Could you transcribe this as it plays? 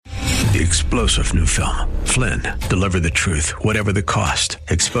the explosive new film, Flynn, Deliver the Truth, Whatever the Cost,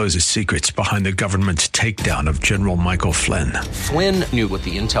 exposes secrets behind the government's takedown of General Michael Flynn. Flynn knew what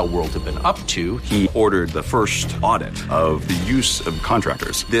the intel world had been up to. He ordered the first audit of the use of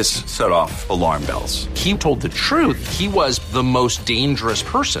contractors. This set off alarm bells. He told the truth. He was the most dangerous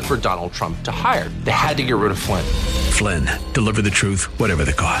person for Donald Trump to hire. They had to get rid of Flynn. Flynn, Deliver the Truth, Whatever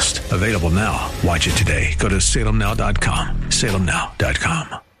the Cost. Available now. Watch it today. Go to salemnow.com.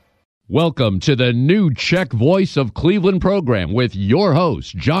 salemnow.com. Welcome to the new Czech Voice of Cleveland program with your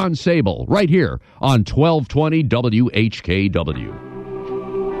host, John Sable, right here on 1220 WHKW.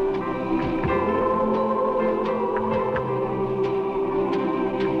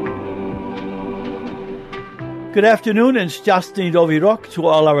 Good afternoon and šťastný Nový rok to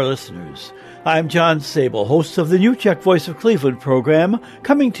all our listeners. I'm John Sable, host of the new Czech Voice of Cleveland program,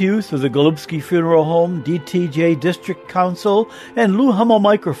 coming to you through the Golubsky Funeral Home, DTJ District Council, and Lou Hummel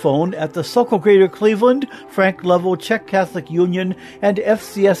microphone at the Sokol Greater Cleveland, Frank Level Czech Catholic Union, and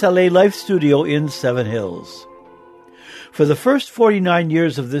FCSLA Life Studio in Seven Hills. For the first 49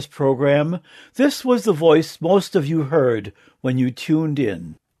 years of this program, this was the voice most of you heard when you tuned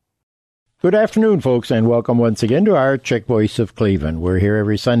in. Good afternoon, folks, and welcome once again to our Czech Voice of Cleveland. We're here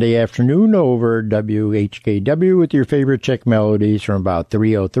every Sunday afternoon over WHKW with your favorite Czech melodies from about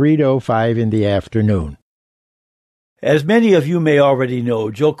 3:03 to 5 in the afternoon. As many of you may already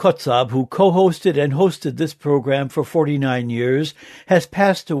know, Joe Kotzab, who co-hosted and hosted this program for 49 years, has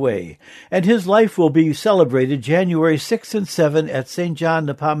passed away, and his life will be celebrated January 6 and 7 at St. John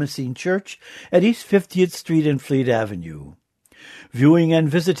Nepomucene Church at East 50th Street and Fleet Avenue. Viewing and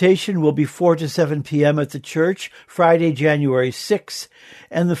visitation will be 4 to 7 p.m. at the church, Friday, January 6,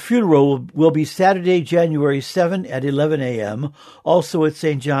 and the funeral will be Saturday, January 7 at 11 a.m., also at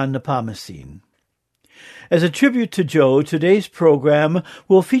St. John Nepomucene. As a tribute to Joe, today's program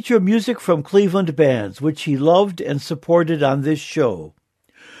will feature music from Cleveland bands, which he loved and supported on this show.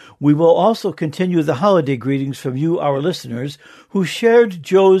 We will also continue the holiday greetings from you, our listeners, who shared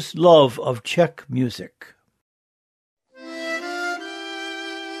Joe's love of Czech music.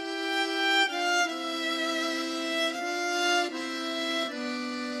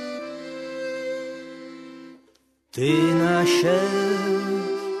 Ty naše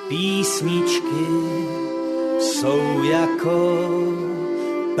písničky jsou jako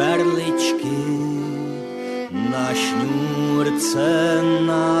perličky na šňůrce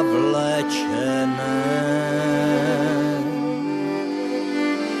navlečené.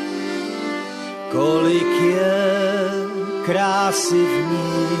 Kolik je krásy v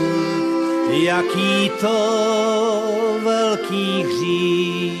nich, jaký to velký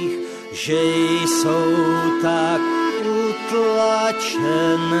hřích, že jsou tak utlačené.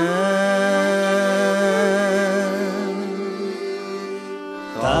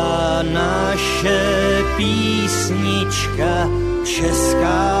 Ta naše písnička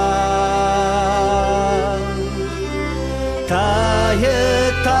česká, ta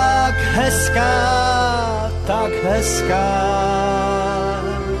je tak hezká, tak hezká.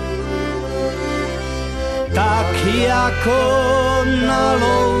 Tak jako na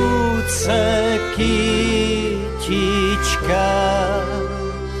louce kytička,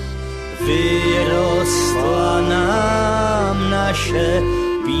 vyrostla nám naše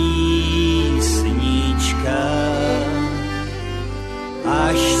písnička.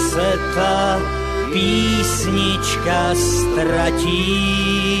 Až se ta písnička ztratí,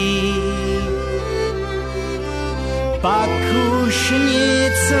 pak už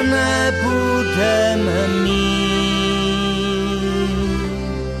nic nebudem mít.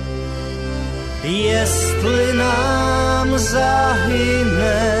 Jestli nám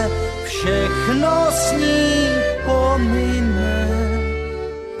zahyne, všechno s ní pomine,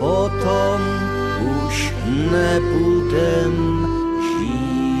 potom už nebudem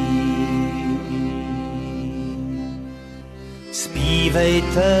žít.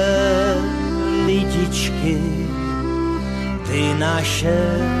 Zpívejte, lidičky, ty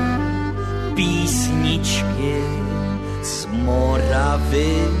naše písničky z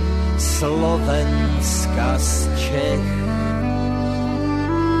Moravy, Slovenska, z Čech.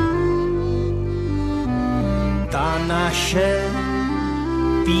 Ta naše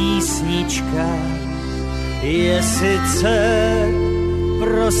písnička je sice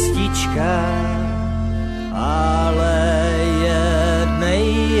prostička, ale je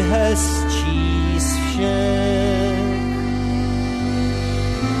nejhezčí z všech.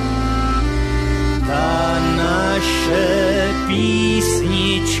 Ta naše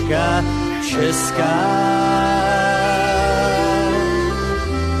písnička česká,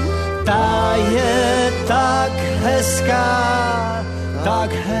 ta je tak hezká, tak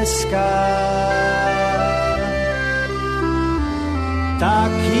tak hezká,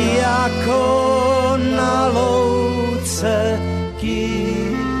 tak jako na louce kytička,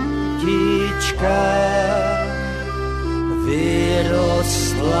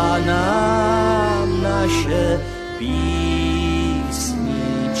 vyrostla nám naše písnička.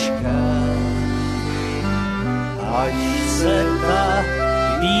 Až se ta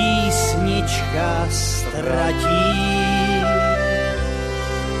písnička ztratí,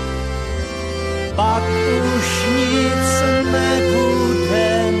 pak už nic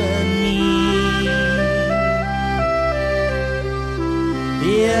nebudem mít.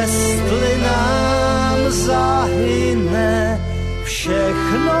 Jestli nám zahyne,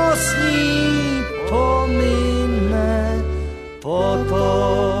 všechno s ní pomine,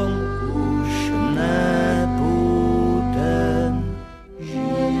 potom už nebudem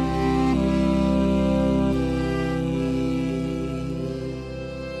žít.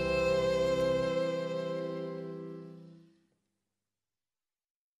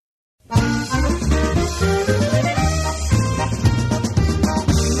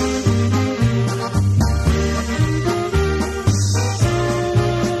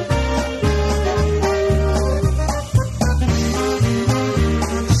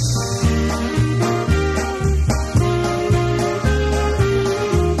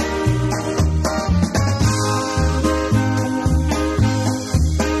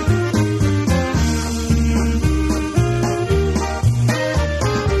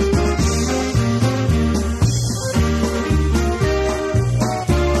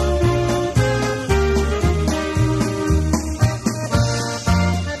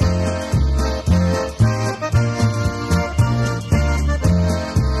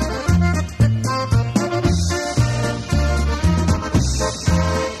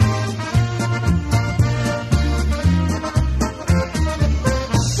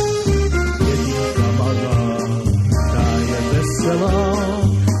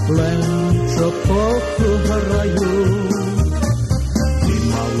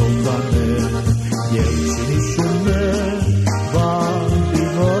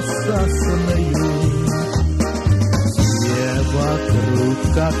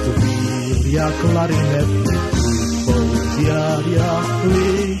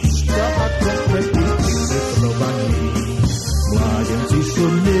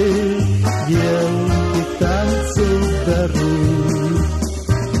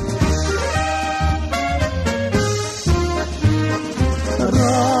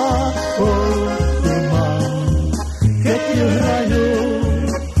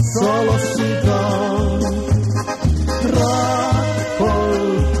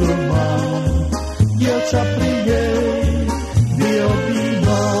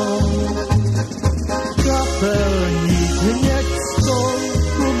 Kapelník hneď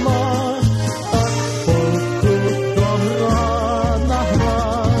stovku má a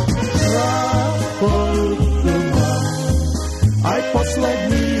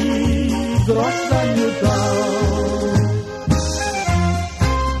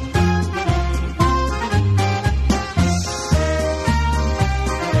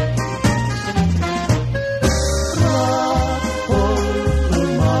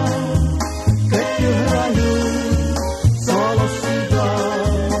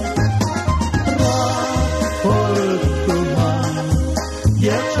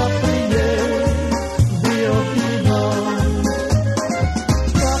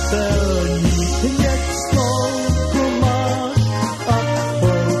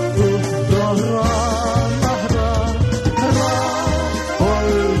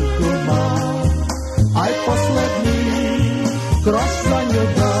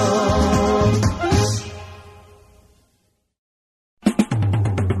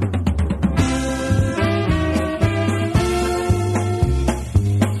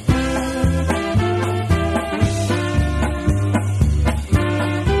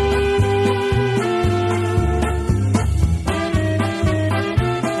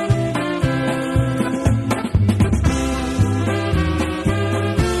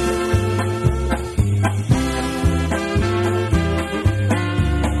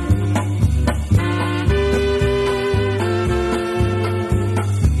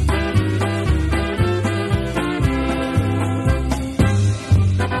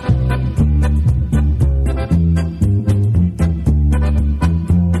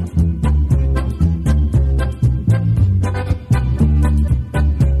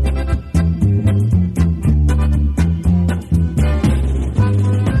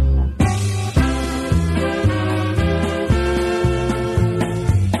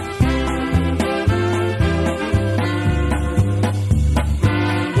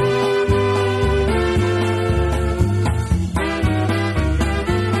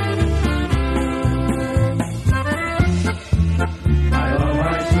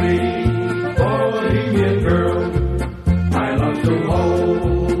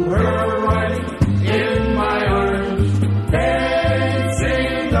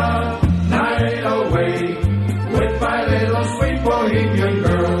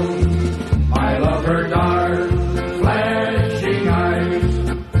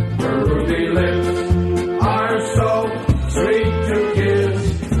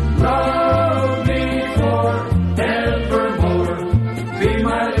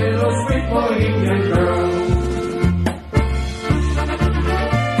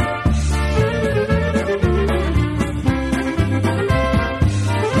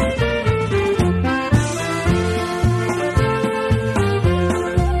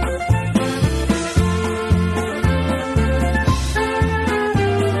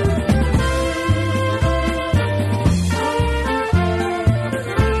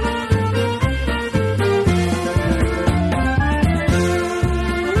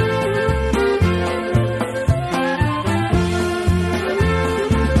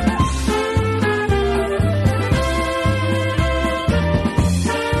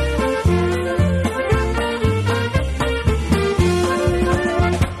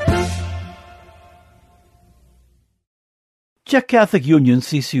Czech Catholic Union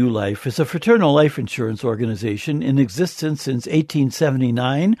CCU Life is a fraternal life insurance organization in existence since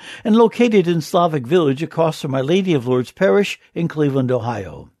 1879 and located in Slavic Village across from Our Lady of Lourdes Parish in Cleveland,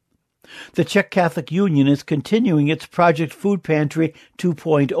 Ohio. The Czech Catholic Union is continuing its Project Food Pantry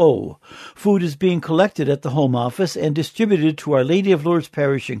 2.0. Food is being collected at the home office and distributed to Our Lady of Lourdes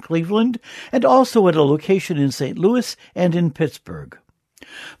Parish in Cleveland and also at a location in St. Louis and in Pittsburgh.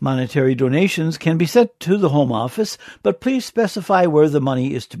 Monetary donations can be sent to the home office, but please specify where the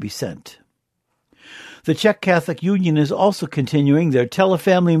money is to be sent. The Czech Catholic Union is also continuing their Tell a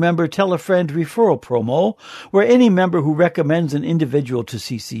Family Member, Tell a Friend referral promo, where any member who recommends an individual to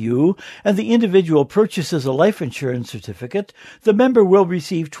CCU and the individual purchases a life insurance certificate, the member will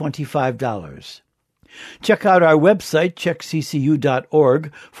receive $25. Check out our website,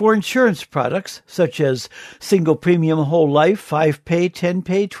 czechccu.org, for insurance products such as single premium whole life, 5-pay,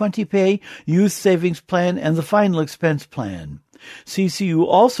 10-pay, 20-pay, youth savings plan, and the final expense plan. CCU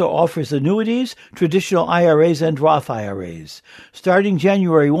also offers annuities, traditional IRAs, and Roth IRAs. Starting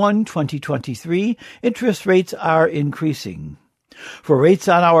January 1, 2023, interest rates are increasing. For rates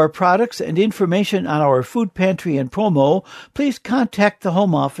on our products and information on our food pantry and promo, please contact the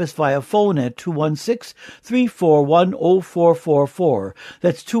home office via phone at 216-341-0444.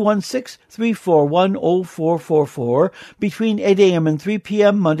 That's 216-341-0444 between 8 a.m. and 3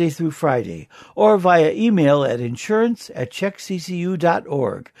 p.m. Monday through Friday, or via email at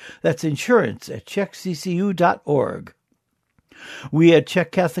insurance@czechccu.org. That's insurance@czechccu.org. We at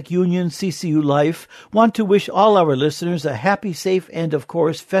Czech Catholic Union CCU Life want to wish all our listeners a happy, safe, and, of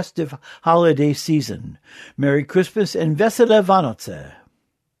course, festive holiday season. Merry Christmas and Vesele Vánoce.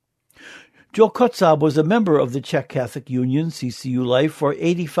 Joe Kotzab was a member of the Czech Catholic Union CCU Life for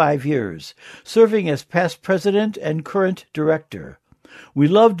 85 years, serving as past president and current director. We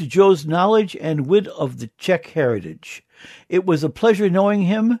loved Joe's knowledge and wit of the Czech heritage. It was a pleasure knowing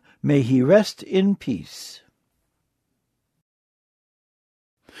him. May he rest in peace.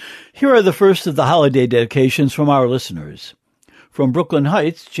 Here are the first of the holiday dedications from our listeners. From Brooklyn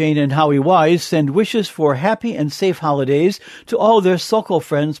Heights, Jane and Howie Wise send wishes for happy and safe holidays to all their Sokol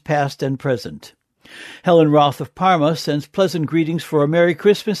friends past and present. Helen Roth of Parma sends pleasant greetings for a Merry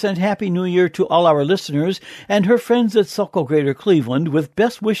Christmas and Happy New Year to all our listeners and her friends at Sokol Greater Cleveland, with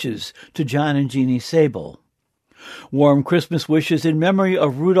best wishes to John and Jeannie Sable. Warm Christmas wishes in memory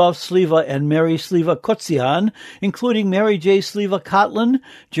of Rudolph Sliva and Mary Sliva Kotzian, including Mary J. Sliva Kotlin,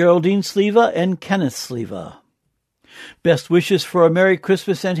 Geraldine Sliva, and Kenneth Sliva. Best wishes for a Merry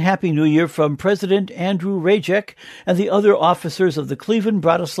Christmas and Happy New Year from President Andrew Rajek and the other officers of the Cleveland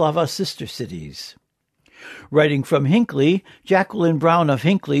Bratislava sister cities. Writing from Hinckley, Jacqueline Brown of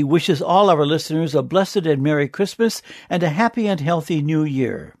Hinckley wishes all our listeners a blessed and Merry Christmas and a happy and healthy New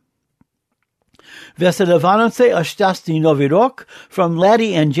Year. Vesele Vánoce a šťastný Nový rok from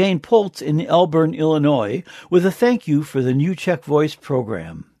Laddie and Jane Poltz in Elburn, Illinois, with a thank you for the new Czech Voice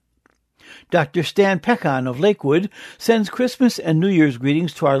program. Dr. Stan Pekan of Lakewood sends Christmas and New Year's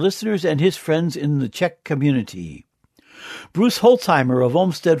greetings to our listeners and his friends in the Czech community. Bruce Holzheimer of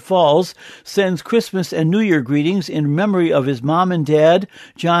Olmsted Falls sends Christmas and New Year greetings in memory of his mom and dad,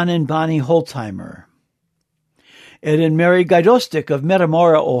 John and Bonnie Holzheimer. Ed and Mary Gajdostik of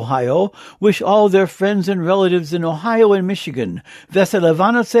Metamora, Ohio, wish all their friends and relatives in Ohio and Michigan Vesele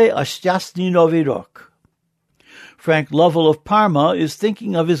Vánoce a šťastný Nový rok. Frank Lovell of Parma is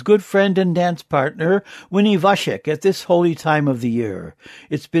thinking of his good friend and dance partner, Winnie Vashek, at this holy time of the year.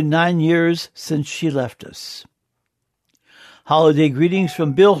 It's been 9 years since she left us. Holiday greetings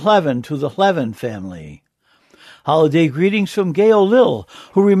from Bill Hlevin to the Hlevin family. Holiday greetings from Gail Lill,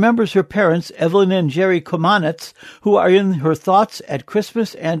 who remembers her parents, Evelyn and Jerry Komanetz, who are in her thoughts at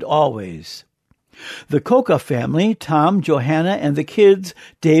Christmas and always. The Coca family, Tom, Johanna, and the kids,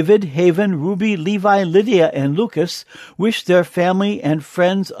 David, Haven, Ruby, Levi, Lydia, and Lucas, wish their family and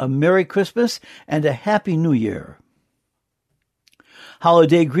friends a Merry Christmas and a Happy New Year.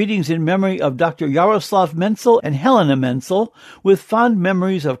 Holiday greetings in memory of Dr. Yaroslav Menzel and Helena Menzel, with fond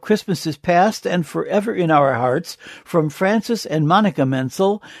memories of Christmases past and forever in our hearts, from Francis and Monica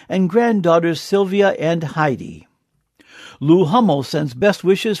Menzel and granddaughters Sylvia and Heidi. Lou Hummel sends best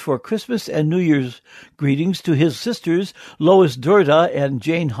wishes for Christmas and New Year's greetings to his sisters Lois Durda and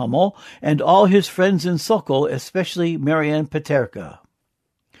Jane Hummel and all his friends in Sokol, especially Marianne Paterka.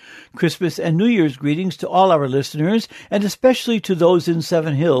 Christmas and New Year's greetings to all our listeners, and especially to those in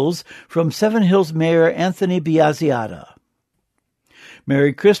Seven Hills, from Seven Hills Mayor Anthony Biaziata.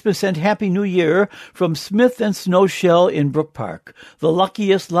 Merry Christmas and Happy New Year from Smith & Snowshell in Brook Park, the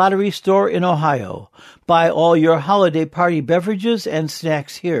luckiest lottery store in Ohio. Buy all your holiday party beverages and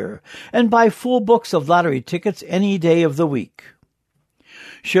snacks here, and buy full books of lottery tickets any day of the week.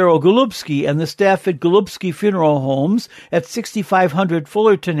 Cheryl Golubsky and the staff at Golubsky Funeral Homes at 6500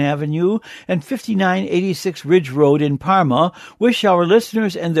 Fullerton Avenue and 5986 Ridge Road in Parma wish our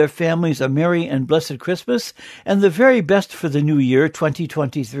listeners and their families a merry and blessed Christmas and the very best for the new year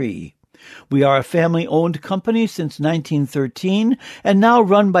 2023. We are a family-owned company since 1913 and now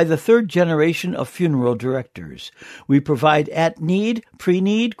run by the third generation of funeral directors. We provide at-need,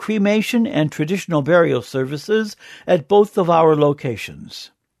 pre-need, cremation, and traditional burial services at both of our locations.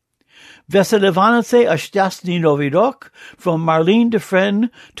 Vesele Vánoce a šťastný Nový rok from Marlene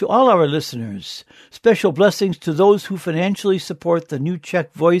Dufresne to all our listeners. Special blessings to those who financially support the New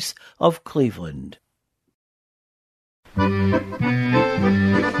Czech Voice of Cleveland.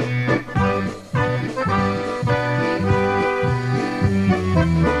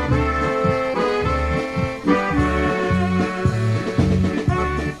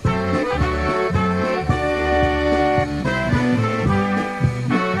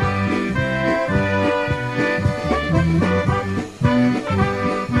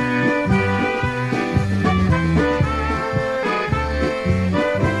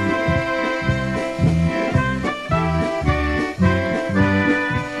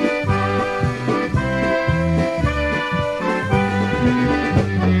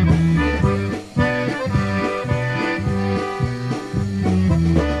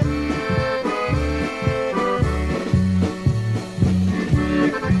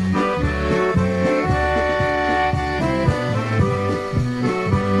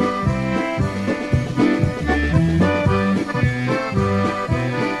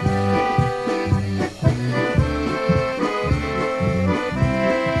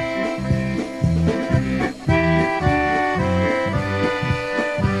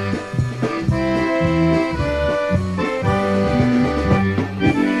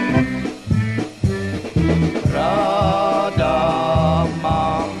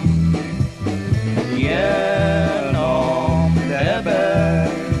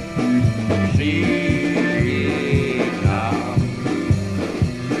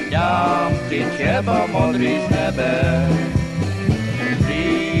 Neba modrý z nebe,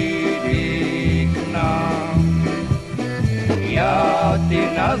 přijdi k nám. Já ty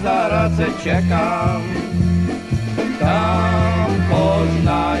na zahradce čekám, tam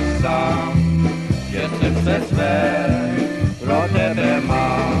poznáš sám, že srdce své pro tebe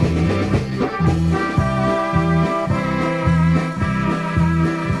mám.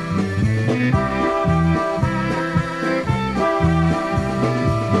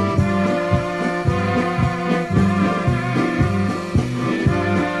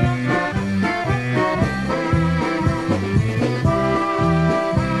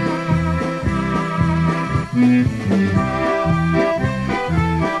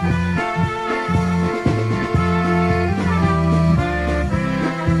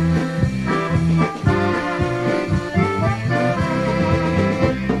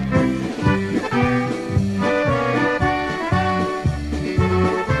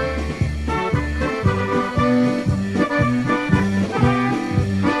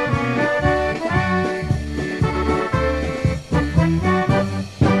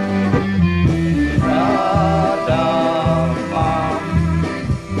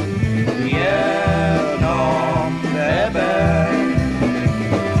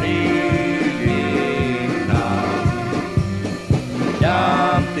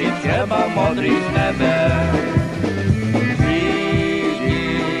 Modrý z nebe,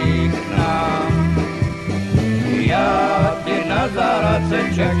 přijdi k nám. Já ty na zahradce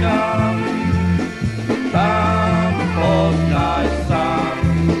čekám, tam poznáš sám,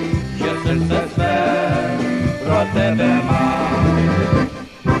 že srdce své pro tebe mám.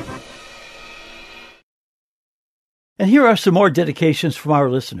 And here are some more dedications from our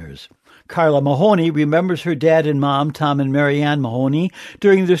listeners. Carla Mahoney remembers her dad and mom, Tom and Marianne Mahoney,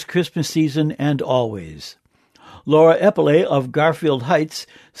 during this Christmas season and always. Laura Eppley of Garfield Heights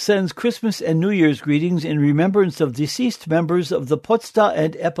sends Christmas and New Year's greetings in remembrance of deceased members of the Potsta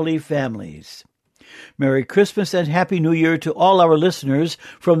and Eppley families. Merry Christmas and Happy New Year to all our listeners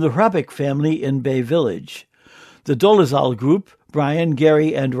from the Hrabik family in Bay Village. The Dolezal group, Brian,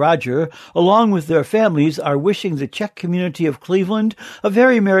 Gary, and Roger, along with their families, are wishing the Czech community of Cleveland a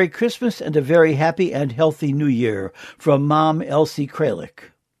very Merry Christmas and a very happy and healthy New Year from Mom Elsie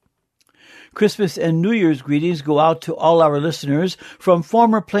Kralik. Christmas and New Year's greetings go out to all our listeners from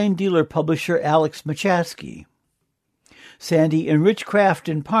former Plain Dealer publisher Alex Machaski. Sandy and Rich Craft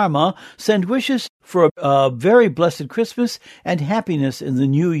in Parma send wishes for a very blessed Christmas and happiness in the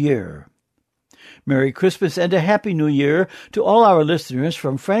new year. Merry Christmas and a Happy New Year to all our listeners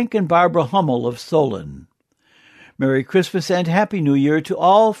from Frank and Barbara Hummel of Solon. Merry Christmas and Happy New Year to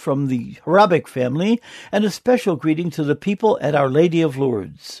all from the Hrabic family, and a special greeting to the people at Our Lady of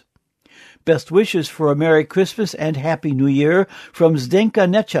Lourdes. Best wishes for a Merry Christmas and Happy New Year from Zdenka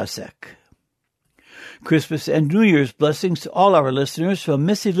Nechasek. Christmas and New Year's blessings to all our listeners from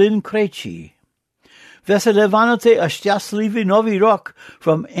Missy Lynn Krejci. Vesele Vánoce a šťastlivý Nový rok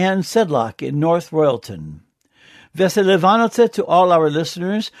from Ann Sedlock in North Royalton. Vesele Vánoce to all our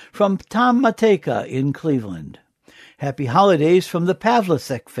listeners from Tom Matejka in Cleveland. Happy holidays from the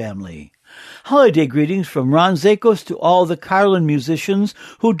Pavlicek family. Holiday greetings from Ron Zakos to all the Carlin musicians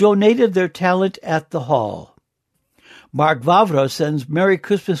who donated their talent at the hall. Mark Vavra sends Merry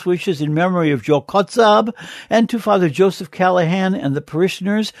Christmas wishes in memory of Joe Kotzab and to Father Joseph Callahan and the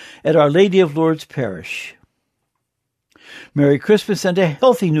parishioners at Our Lady of Lourdes Parish. Merry Christmas and a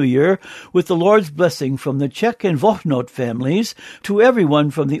healthy New Year with the Lord's blessing from the Czech and Vochnot families to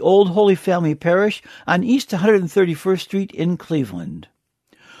everyone from the Old Holy Family Parish on East 131st Street in Cleveland.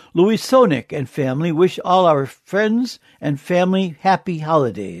 Louis Sonic and family wish all our friends and family happy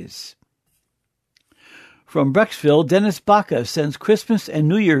holidays. From Brecksville, Dennis Baca sends Christmas and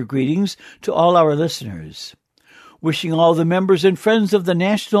New Year greetings to all our listeners. Wishing all the members and friends of the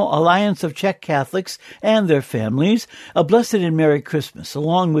National Alliance of Czech Catholics and their families a blessed and Merry Christmas,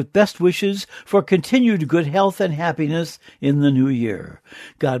 along with best wishes for continued good health and happiness in the new year.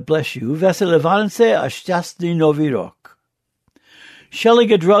 God bless you. Vesele Vánoce a šťastný Nový rok.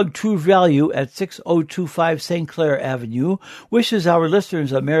 Shelliga Drug True Value at 6025 St. Clair Avenue wishes our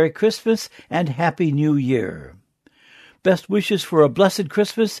listeners a Merry Christmas and Happy New Year. Best wishes for a blessed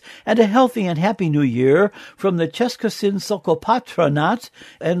Christmas and a healthy and happy New Year from the Českosyn Sokopatronat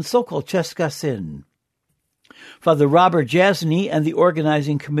and Sokol Českosyn. Father Robert Jasny and the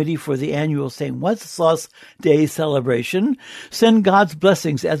organizing committee for the annual St. Wenceslas Day celebration send God's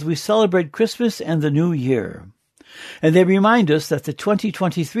blessings as we celebrate Christmas and the New Year. And they remind us that the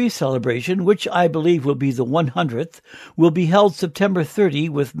 2023 celebration, which I believe will be the 100th, will be held September 30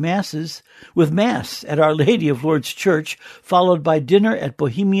 with Mass at Our Lady of Lourdes Church, followed by dinner at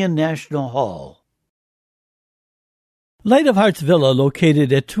Bohemian National Hall. Light of Hearts Villa,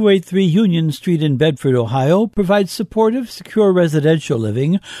 located at 283 Union Street in Bedford, Ohio, provides supportive, secure residential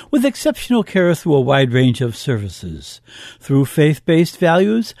living with exceptional care through a wide range of services. Through faith-based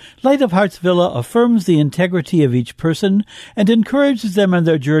values, Light of Hearts Villa affirms the integrity of each person and encourages them on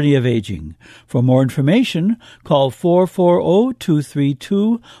their journey of aging. For more information, call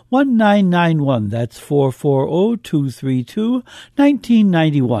 440-232-1991. That's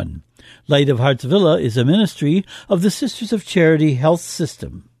 440-232-1991. Light of Hearts Villa is a ministry of the Sisters of Charity Health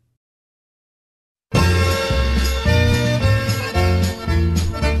System.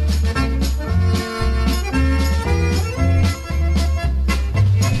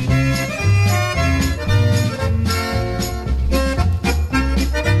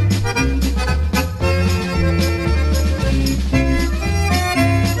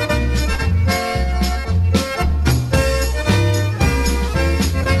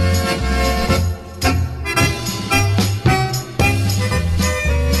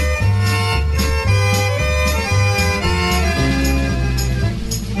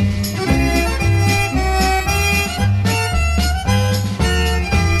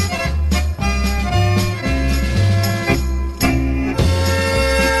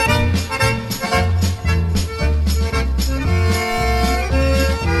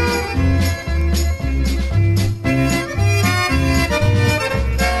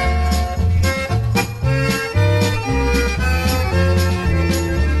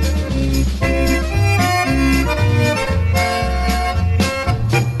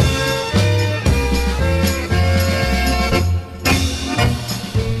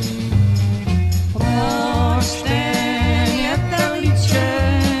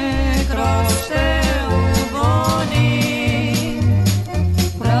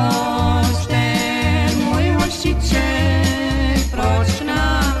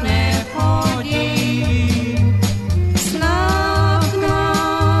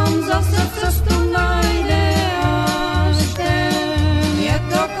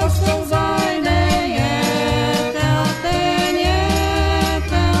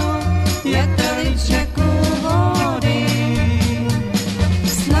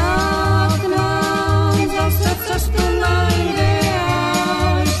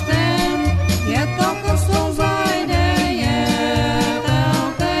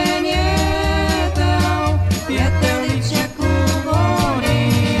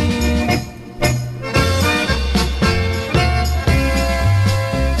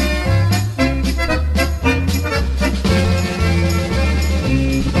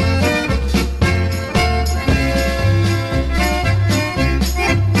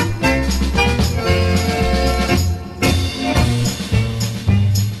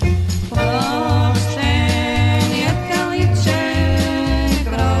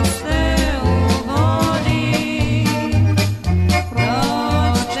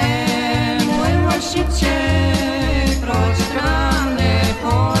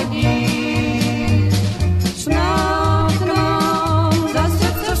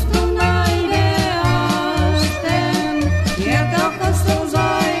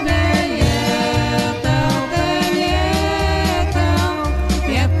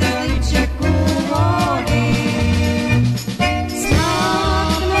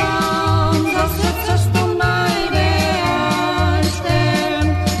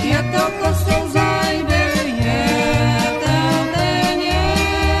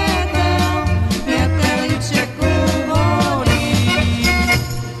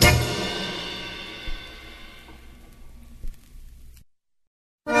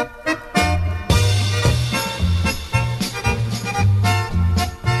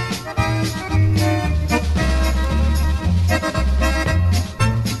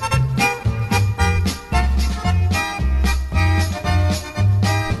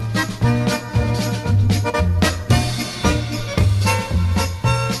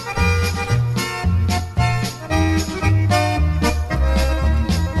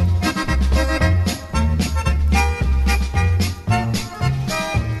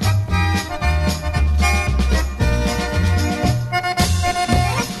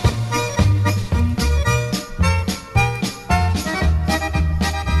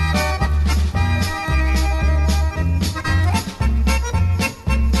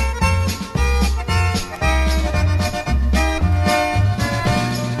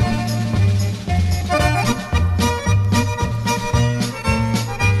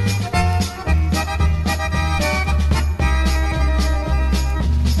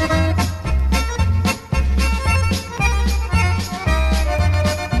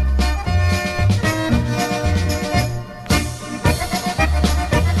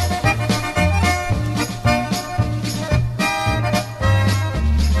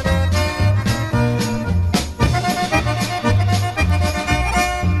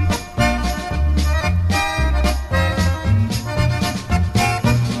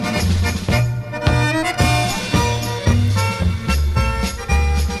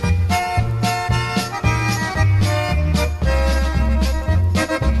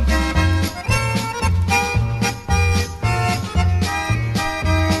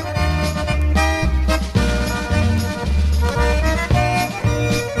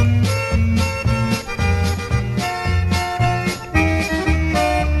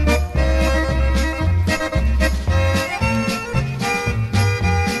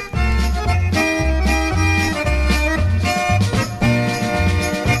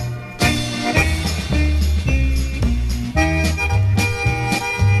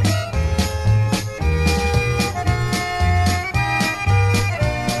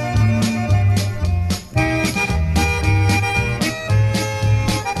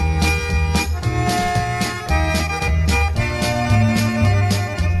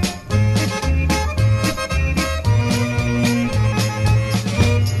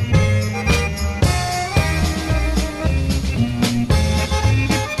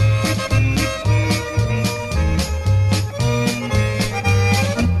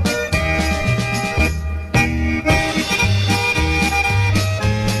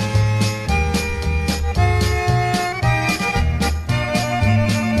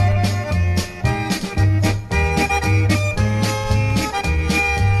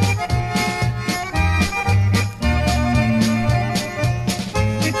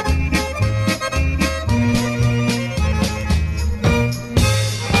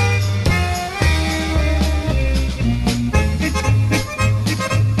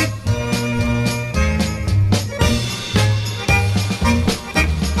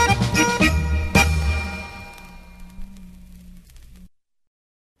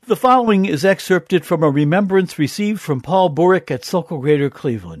 The following is excerpted from a remembrance received from Paul Burick at Sokol Greater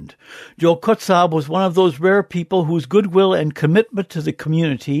Cleveland. Joe Kotzab was one of those rare people whose goodwill and commitment to the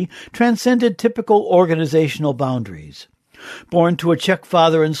community transcended typical organizational boundaries. Born to a Czech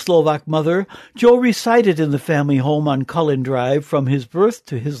father and Slovak mother, Joe resided in the family home on Cullen Drive from his birth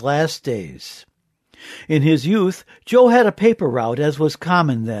to his last days. In his youth, Joe had a paper route, as was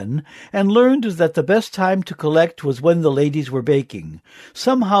common then, and learned that the best time to collect was when the ladies were baking.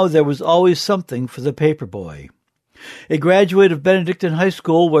 Somehow there was always something for the paper boy. A graduate of Benedictine High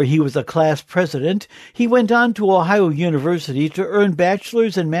School, where he was a class president, he went on to Ohio University to earn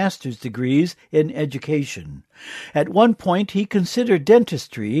bachelor's and master's degrees in education. At one point he considered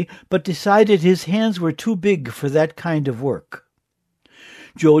dentistry, but decided his hands were too big for that kind of work.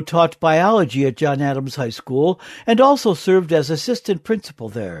 Joe taught biology at John Adams High School and also served as assistant principal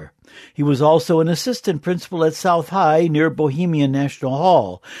there. He was also an assistant principal at South High near Bohemian National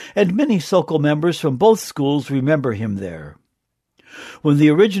Hall, and many Sokol members from both schools remember him there. When the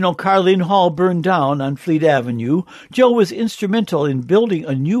original Carlin Hall burned down on Fleet Avenue, Joe was instrumental in building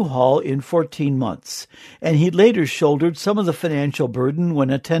a new hall in 14 months, and he later shouldered some of the financial burden when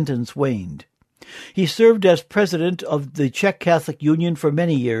attendance waned. He served as president of the Czech Catholic Union for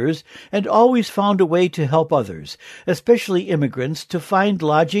many years and always found a way to help others, especially immigrants, to find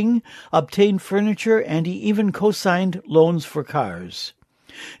lodging, obtain furniture, and he even co-signed loans for cars.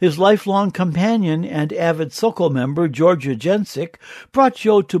 His lifelong companion and avid Sokol member, Georgia Jensic, brought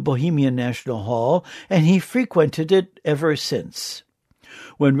Joe to Bohemian National Hall, and he frequented it ever since.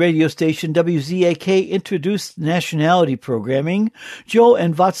 When radio station WZAK introduced nationality programming, Joe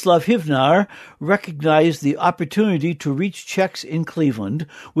and Václav Hivnar recognized the opportunity to reach Czechs in Cleveland,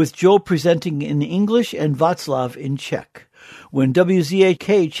 with Joe presenting in English and Václav in Czech. When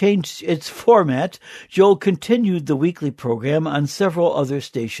WZAK changed its format, Joe continued the weekly program on several other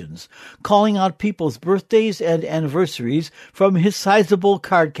stations, calling out people's birthdays and anniversaries from his sizable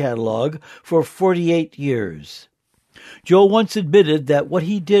card catalog for 48 years. Joe once admitted that what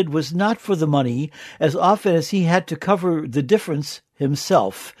he did was not for the money, as often as he had to cover the difference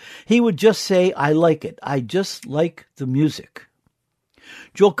himself. He would just say, "I like it. I just like the music."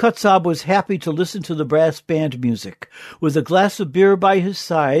 Joe Kotzab was happy to listen to the brass band music, with a glass of beer by his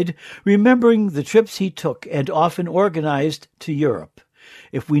side, remembering the trips he took and often organized to Europe.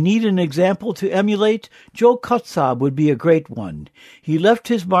 If we need an example to emulate, Joe Kotzab would be a great one. He left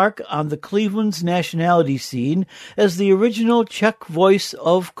his mark on the Cleveland's nationality scene as the original Czech voice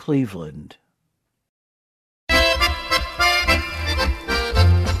of Cleveland.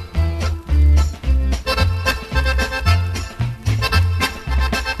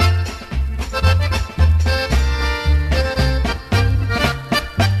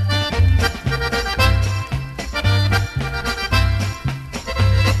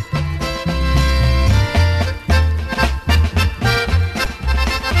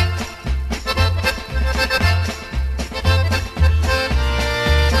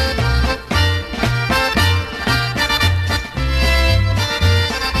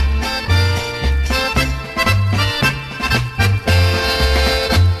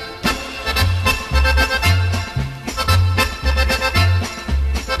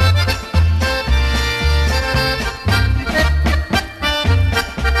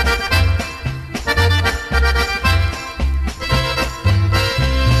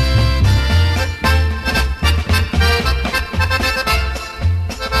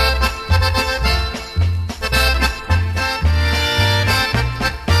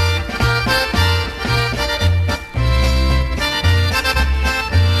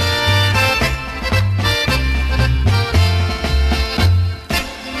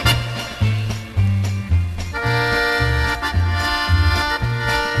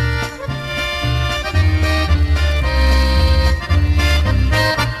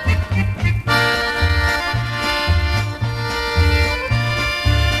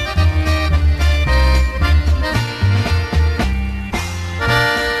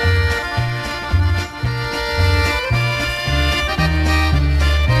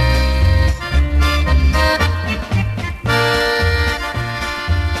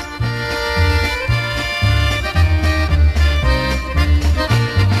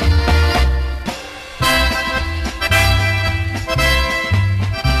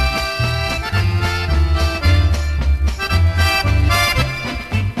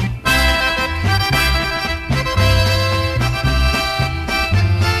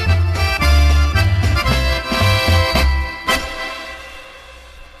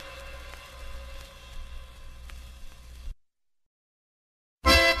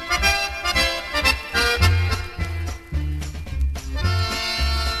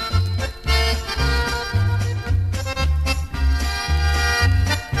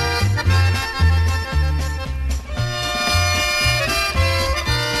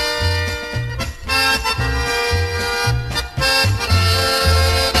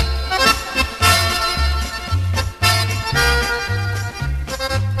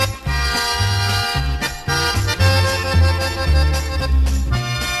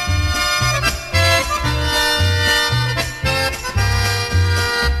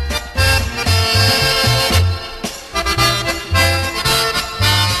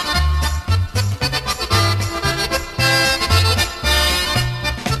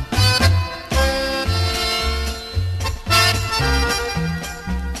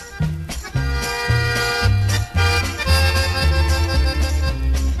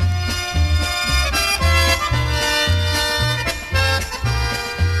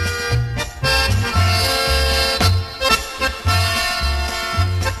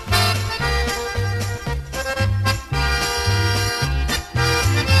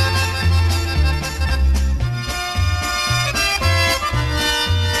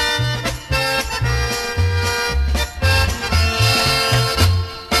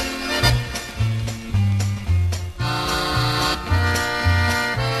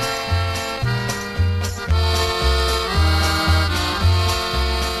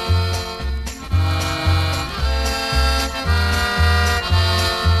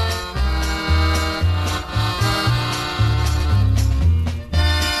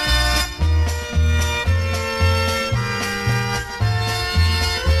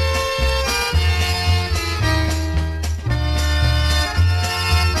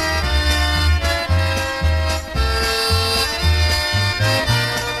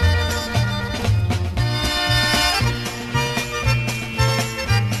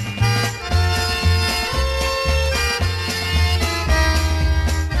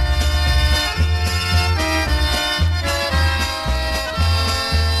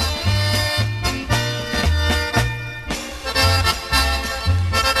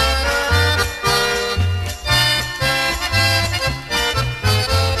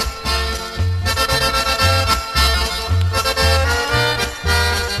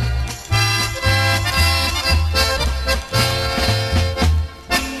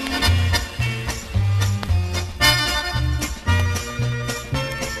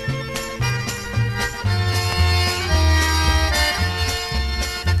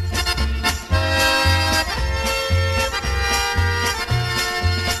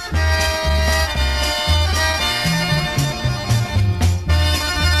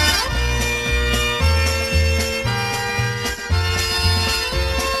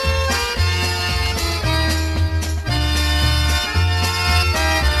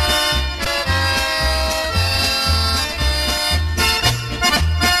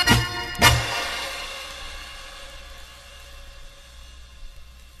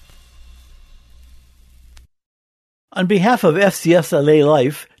 On behalf of FCS LA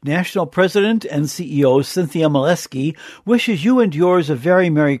Life, National President and CEO Cynthia Molesky wishes you and yours a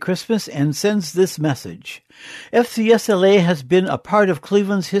very Merry Christmas and sends this message. FCS LA has been a part of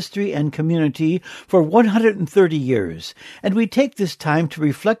Cleveland's history and community for 130 years, and we take this time to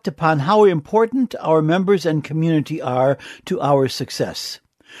reflect upon how important our members and community are to our success.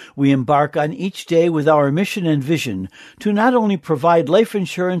 We embark on each day with our mission and vision to not only provide life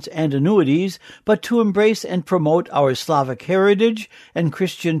insurance and annuities, but to embrace and promote our Slavic heritage and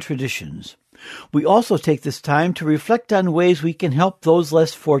Christian traditions. We also take this time to reflect on ways we can help those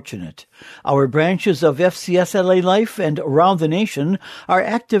less fortunate. Our branches of FCS LA Life and around the nation are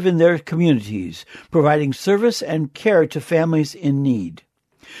active in their communities, providing service and care to families in need.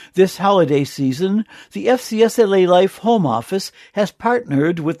 This holiday season, the FCS LA Life Home Office has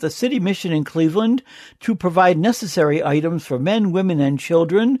partnered with the City Mission in Cleveland to provide necessary items for men, women, and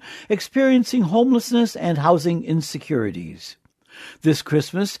children experiencing homelessness and housing insecurities. This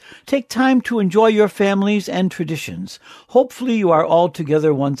Christmas, take time to enjoy your families and traditions. Hopefully you are all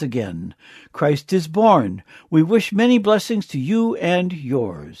together once again. Christ is born. We wish many blessings to you and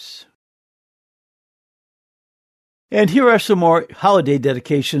yours. And here are some more holiday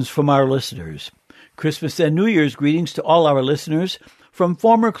dedications from our listeners. Christmas and New Year's greetings to all our listeners from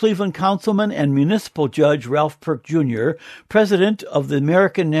former Cleveland Councilman and Municipal Judge Ralph Perk Jr., President of the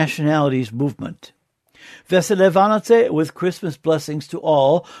American Nationalities Movement. Vesele Vanoce with Christmas blessings to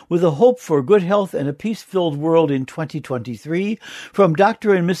all, with a hope for good health and a peace-filled world in 2023, from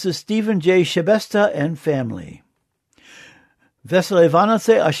Dr. and Mrs. Stephen J. Shebesta and family. Vesele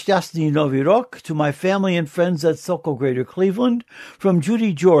Vanoce a šťastný Nový rok to my family and friends at Sokol Greater Cleveland, from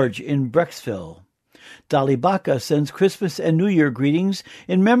Judy George in Brecksville. Dolly Baca sends Christmas and New Year greetings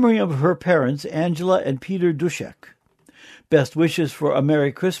in memory of her parents, Angela and Peter Dushek. Best wishes for a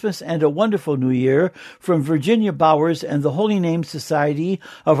Merry Christmas and a wonderful New Year from Virginia Bowers and the Holy Name Society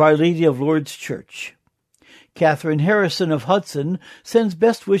of Our Lady of Lourdes Church. Catherine Harrison of Hudson sends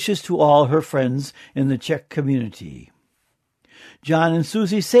best wishes to all her friends in the Czech community. John and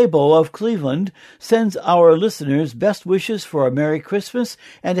Susie Sabo of Cleveland sends our listeners best wishes for a Merry Christmas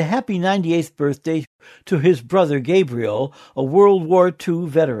and a happy 98th birthday to his brother Gabriel, a World War II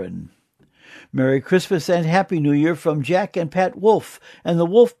veteran. Merry Christmas and Happy New Year from Jack and Pat Wolf and the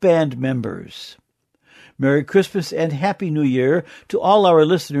Wolf Band members. Merry Christmas and Happy New Year to all our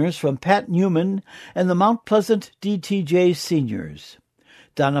listeners from Pat Newman and the Mount Pleasant DTJ seniors.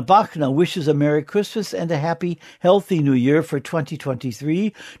 Donna Bachna wishes a Merry Christmas and a happy, healthy New Year for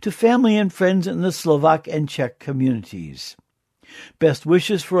 2023 to family and friends in the Slovak and Czech communities. Best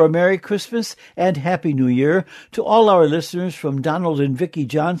wishes for a Merry Christmas and Happy New Year to all our listeners from Donald and Vicki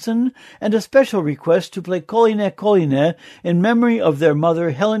Johnson, and a special request to play Koline Koline in memory of their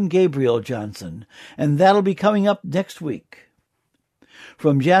mother Helen Gabriel Johnson, and that'll be coming up next week.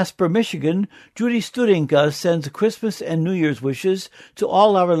 From Jasper, Michigan, Judy Studinka sends Christmas and New Year's wishes to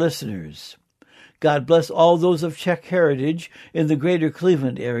all our listeners. God bless all those of Czech heritage in the greater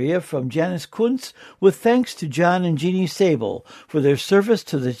Cleveland area, from Janice Kuntz, with thanks to John and Jeannie Sable for their service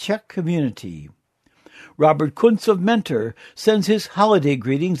to the Czech community. Robert Kuntz of Mentor sends his holiday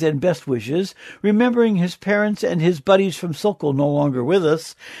greetings and best wishes, remembering his parents and his buddies from Sokol no longer with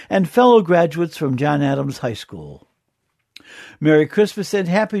us, and fellow graduates from John Adams High School. Merry Christmas and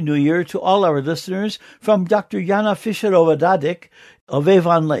Happy New Year to all our listeners from Dr. Jana Fischerova-Dadik of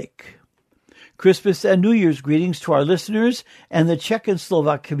Avon Lake. Christmas and New Year's greetings to our listeners and the Czech and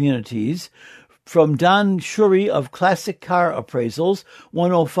Slovak communities from Don Shuri of Classic Car Appraisals,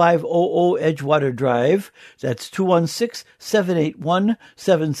 10500 Edgewater Drive, that's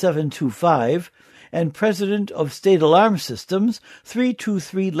 216-781-7725, and President of State Alarm Systems,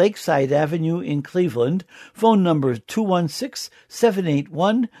 323 Lakeside Avenue in Cleveland, phone number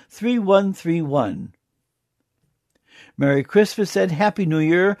 216-781-3131. Merry Christmas and Happy New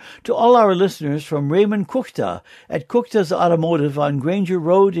Year to all our listeners from Raymond Kuchta at Kuchta's Automotive on Granger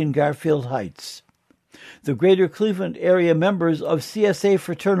Road in Garfield Heights. The Greater Cleveland area members of CSA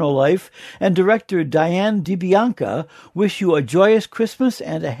Fraternal Life and Director Diane DiBianca wish you a joyous Christmas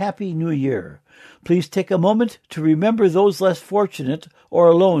and a Happy New Year. Please take a moment to remember those less fortunate or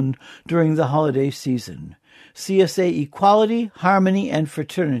alone during the holiday season. CSA Equality, Harmony, and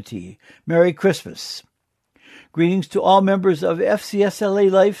Fraternity. Merry Christmas. Greetings to all members of FCS LA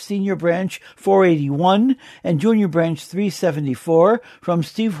Life Senior Branch 481 and Junior Branch 374 from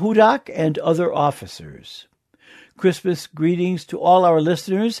Steve Hudak and other officers. Christmas greetings to all our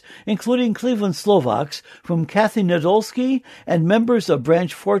listeners, including Cleveland Slovaks, from Kathy Nadolski and members of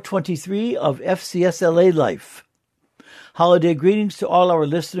Branch 423 of FCS LA Life. Holiday greetings to all our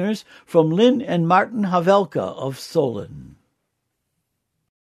listeners from Lynn and Martin Havelka of Solon.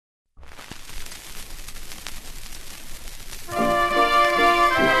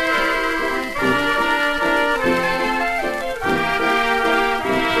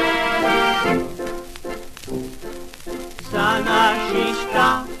 Za naší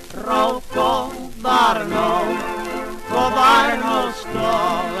starou kovárnou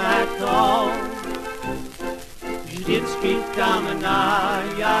stoletou, vždycky tam na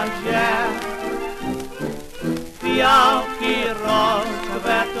jaře fialky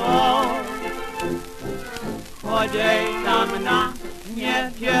rozkvetou. Chodej tam na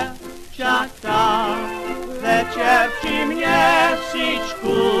ně děvčata večer při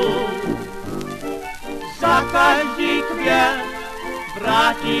měsíčku. Za každý květ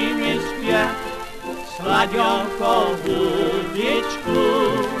vrátí mi zpět sladěnkou hudičku.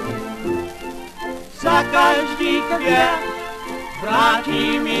 Za každý květ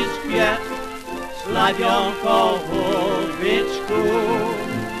vrátí mi zpět sladěnkou hudičku.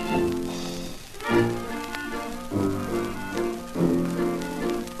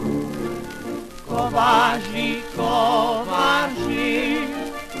 Kováři,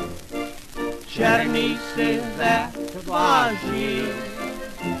 černý si ve tváři,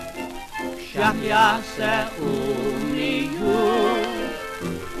 však já se umiju,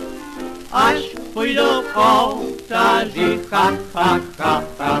 až půjdu k oltáři, ha, ha, ha,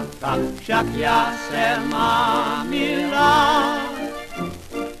 ha, ha, však já se mám milá,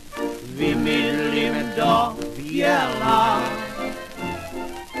 vymydlím do běla,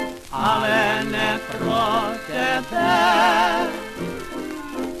 ale ne pro tebe.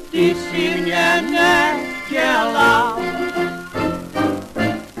 Ty jsi mě nechtěla.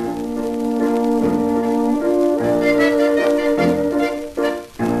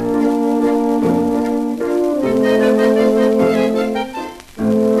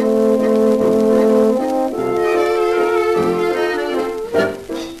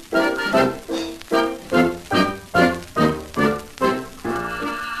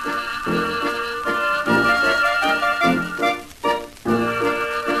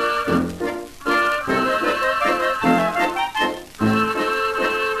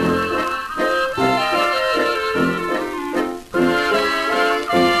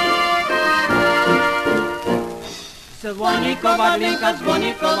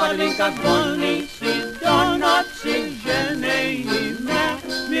 Zvoní kovadlinka, zvoní si do noci, že nejíme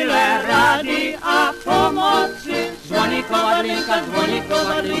milé rády a pomoci. Zvoní kovadlinka,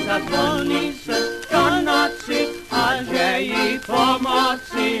 zvoní se do noci a že jí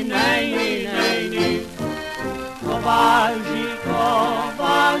pomoci nejní. Kováži,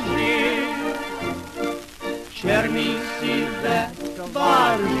 černý si ve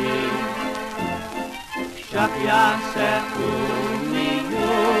tváři, však já se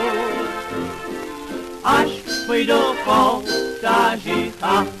umiju, až půjdu k oltáři,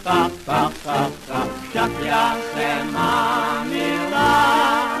 ha, ha, ha, ha, ha, však já se mám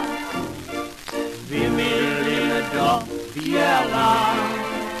milá, vymydlím do běla,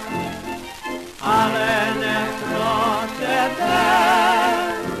 ale ne pro tebe,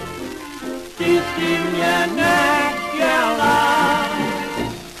 ty jsi mě nechtěla.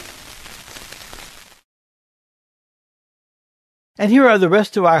 And here are the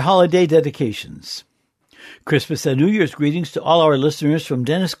rest of our holiday dedications. Christmas and New Year's greetings to all our listeners from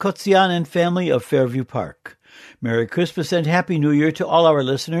Dennis Kotzian and family of Fairview Park. Merry Christmas and Happy New Year to all our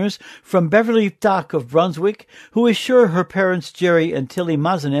listeners from Beverly Dock of Brunswick, who is sure her parents Jerry and Tilly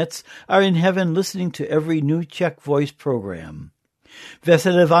Mazanets are in heaven listening to every new Czech Voice program.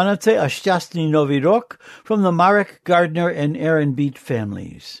 Vesele Vánoce a šťastný Nový rok from the Marek, Gardner, and Aaron Beat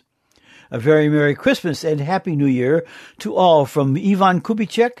families. A very Merry Christmas and Happy New Year to all from Ivan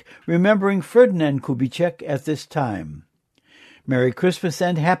Kubicek, remembering Ferdinand Kubicek at this time. Merry Christmas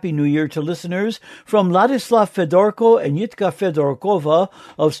and Happy New Year to listeners from Ladislav Fedorko and Jitka Fedorkova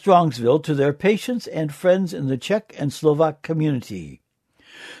of Strongsville to their patients and friends in the Czech and Slovak community.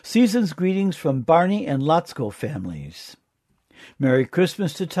 Season's greetings from Barney and Lotsko families. Merry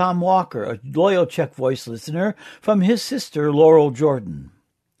Christmas to Tom Walker, a loyal Czech Voice listener, from his sister Laurel Jordan.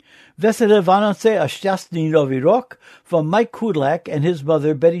 Vesele Vánoce a šťastný Nový rok from Mike Kudlak and his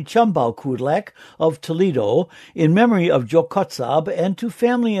mother Betty Chumbal Kudlak of Toledo in memory of Joe Kotzab, and to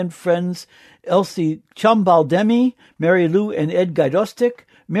family and friends Elsie Chumbal Demi, Mary Lou and Ed Gajdostik,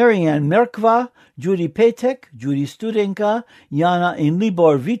 Marianne Merkva, Judy Petek, Judy Studenka, Jana and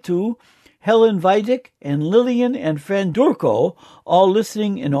Libor Vitu, Helen Vidic, and Lillian and Fran Durko, all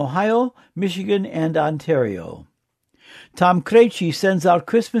listening in Ohio, Michigan, and Ontario. Tom Krejci sends out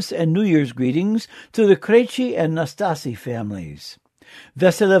Christmas and New Year's greetings to the Krejci and Nastasi families.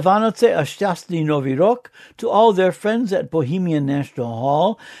 Vesele Vánoce a Šťastný Nový Rok to all their friends at Bohemian National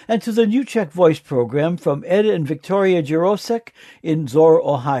Hall and to the New Czech Voice program from Ed and Victoria Jirosek in Zor,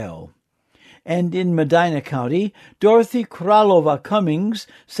 Ohio. And in Medina County, Dorothy Kralova Cummings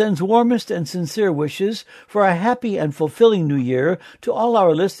sends warmest and sincere wishes for a happy and fulfilling New Year to all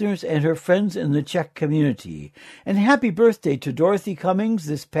our listeners and her friends in the Czech community. And happy birthday to Dorothy Cummings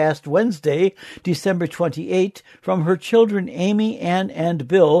this past Wednesday, December 28, from her children Amy, Ann, and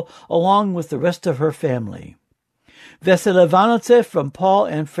Bill, along with the rest of her family. Vesele Vánoce from Paul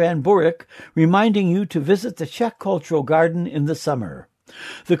and Fran Burek, reminding you to visit the Czech Cultural Garden in the summer.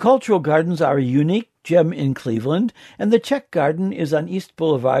 The Cultural Gardens are a unique gem in Cleveland, and the Czech Garden is on East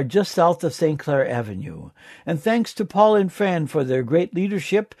Boulevard just south of St. Clair Avenue. And thanks to Paul and Fran for their great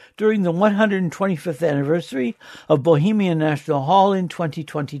leadership during the 125th anniversary of Bohemian National Hall in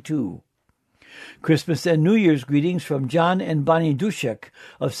 2022. Christmas and New Year's greetings from John and Bonnie Dushek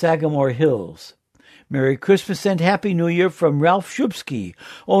of Sagamore Hills. Merry Christmas and Happy New Year from Ralph Shubsky,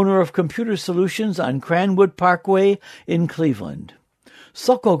 owner of Computer Solutions on Cranwood Parkway in Cleveland.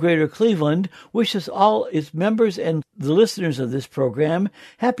 Sokol Greater Cleveland wishes all its members and the listeners of this program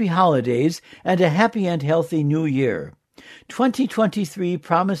happy holidays and a happy and healthy new year. 2023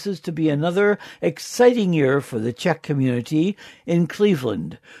 promises to be another exciting year for the Czech community in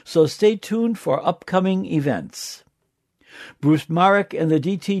Cleveland, so stay tuned for upcoming events. Bruce Marek and the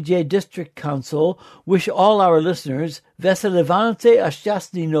DTJ District Council wish all our listeners Vesele Vánoce a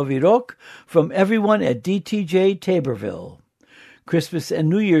Šťastný Nový Rok from everyone at DTJ Taborville. Christmas and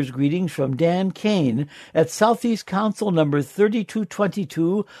New Year's greetings from Dan Kane at Southeast Council number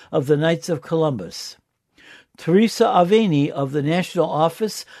 3222 of the Knights of Columbus. Teresa Aveni of the National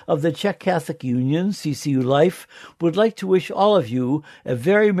Office of the Czech Catholic Union, CCU Life, would like to wish all of you a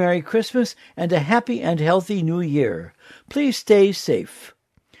very Merry Christmas and a happy and healthy New Year. Please stay safe.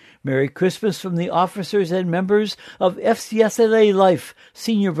 Merry Christmas from the officers and members of FCSLA Life,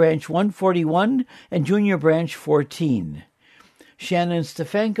 Senior Branch 141 and Junior Branch 14. Shannon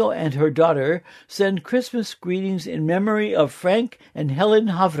Stefanko and her daughter send Christmas greetings in memory of Frank and Helen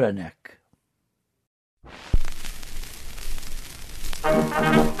Havranek.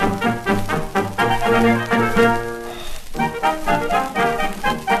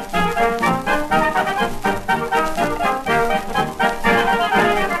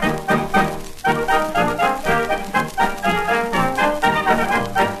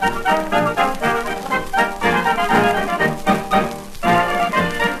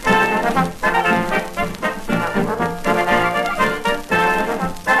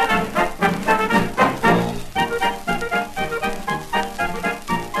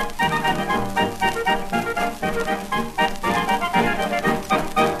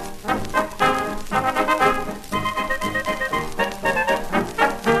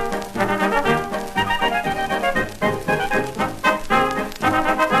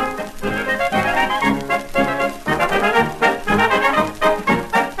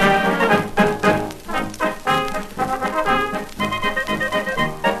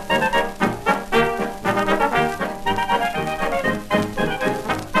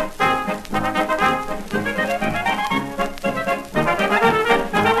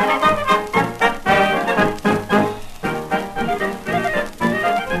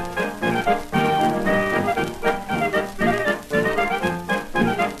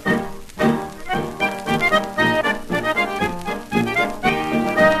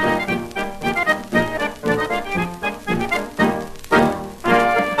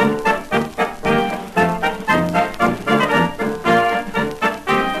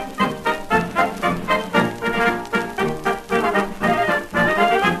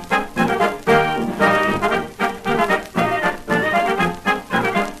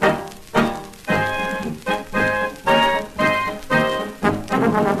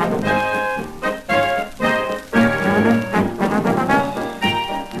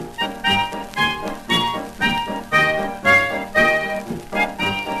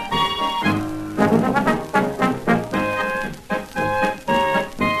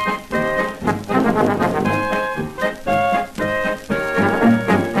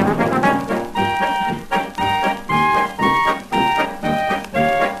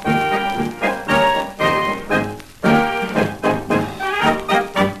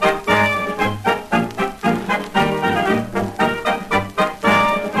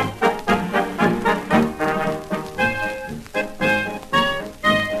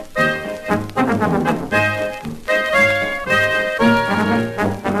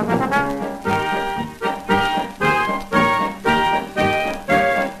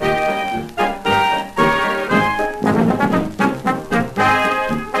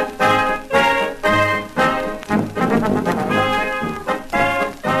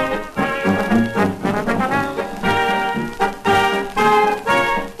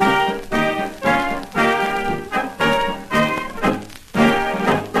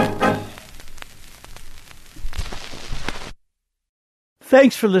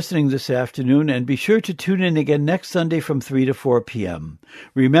 Thanks for listening this afternoon, and be sure to tune in again next Sunday from 3 to 4 p.m.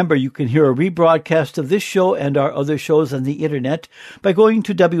 Remember, you can hear a rebroadcast of this show and our other shows on the Internet by going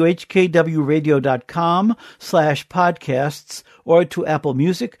to whkwradio.com/podcasts or to Apple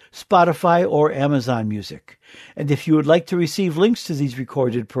Music, Spotify, or Amazon Music. And if you would like to receive links to these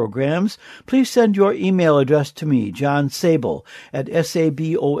recorded programs, please send your email address to me, John Sabol, at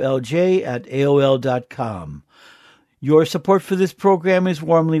sabolj@aol.com. Your support for this program is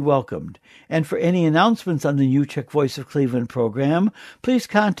warmly welcomed. And for any announcements on the New Czech Voice of Cleveland program, please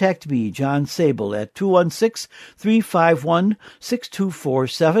contact me, John Sabol, at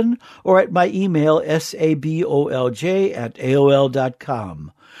 216-351-6247 or at my email,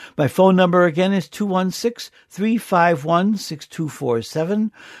 sabolj@aol.com. My phone number again is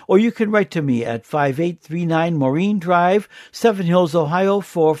 216-351-6247, or you can write to me at 5839 Maureen Drive, Seven Hills, Ohio,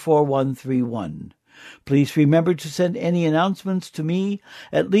 44131. Please remember to send any announcements to me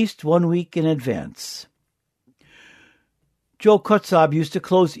at least 1 week in advance. Joe Kotzab used to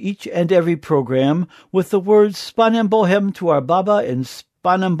close each and every program with the words Spanem Bohem to our Baba and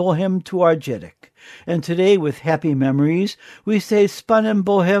Spanem Bohem to our Jedek. And today, with happy memories, we say Spanem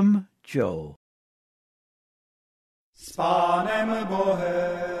Bohem, Joe. Spanem Bohem,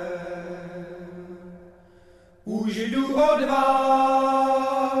 už jdu od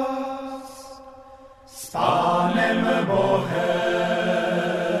vás. Spanem Bohem,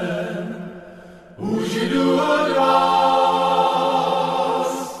 už jdu od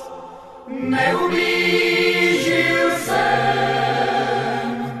vás. Neublížil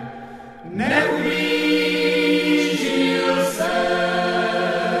jsem, neublížil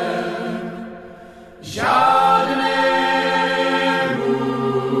jsem žádnému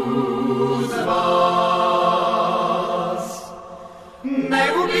z vás.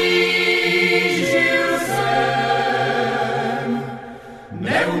 Neublížil jsem,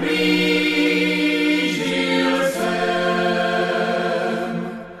 neublížil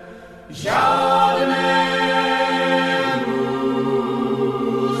jsem žádnému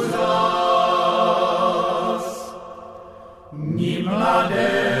z vás. Ni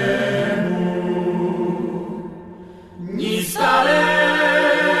mladému, ni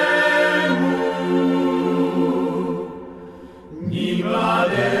starému, ni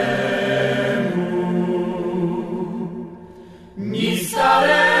mladému, ni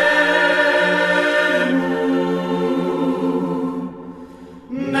starému,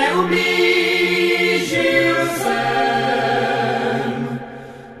 neublížil jsem,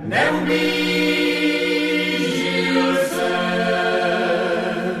 neublížil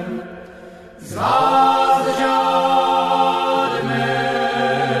jsem z vás žádnému.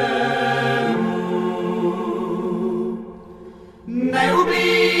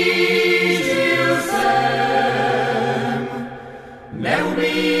 Neublížil jsem,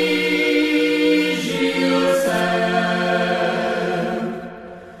 neublížil jsem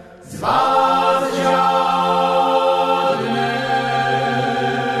z vás žádnému.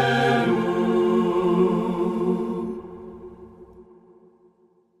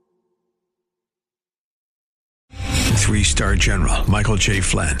 3-star General Michael J.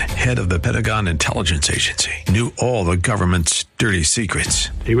 Flynn, head of the Pentagon Intelligence Agency, knew all the government's dirty secrets.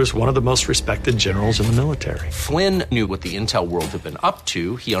 He was one of the most respected generals in the military. Flynn knew what the intel world had been up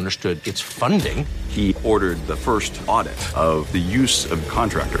to. He understood its funding. He ordered the first audit of the use of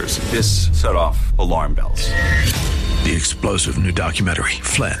contractors. This set off alarm bells. The explosive new documentary,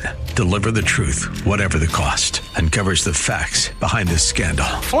 Flynn, Deliver the Truth, Whatever the Cost, uncovers the facts behind this scandal.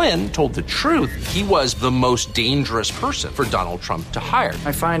 Flynn told the truth. He was the most dangerous person for Donald Trump to hire.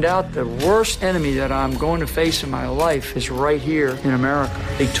 I find out the worst enemy that I'm going to face in my life is right here in America.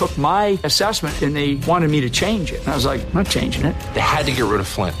 They took my assessment and they wanted me to change it. And I was like, I'm not changing it. They had to get rid of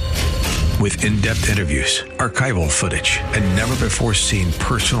Flynn. With in-depth interviews, archival footage, and never-before-seen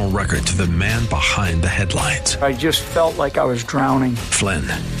personal records of the man behind the headlines. I just felt like I was drowning. Flynn,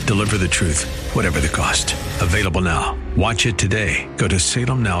 Deliver the Truth, Whatever the Cost. Available now. Watch it today. Go to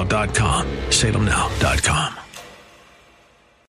salemnow.com. salemnow.com.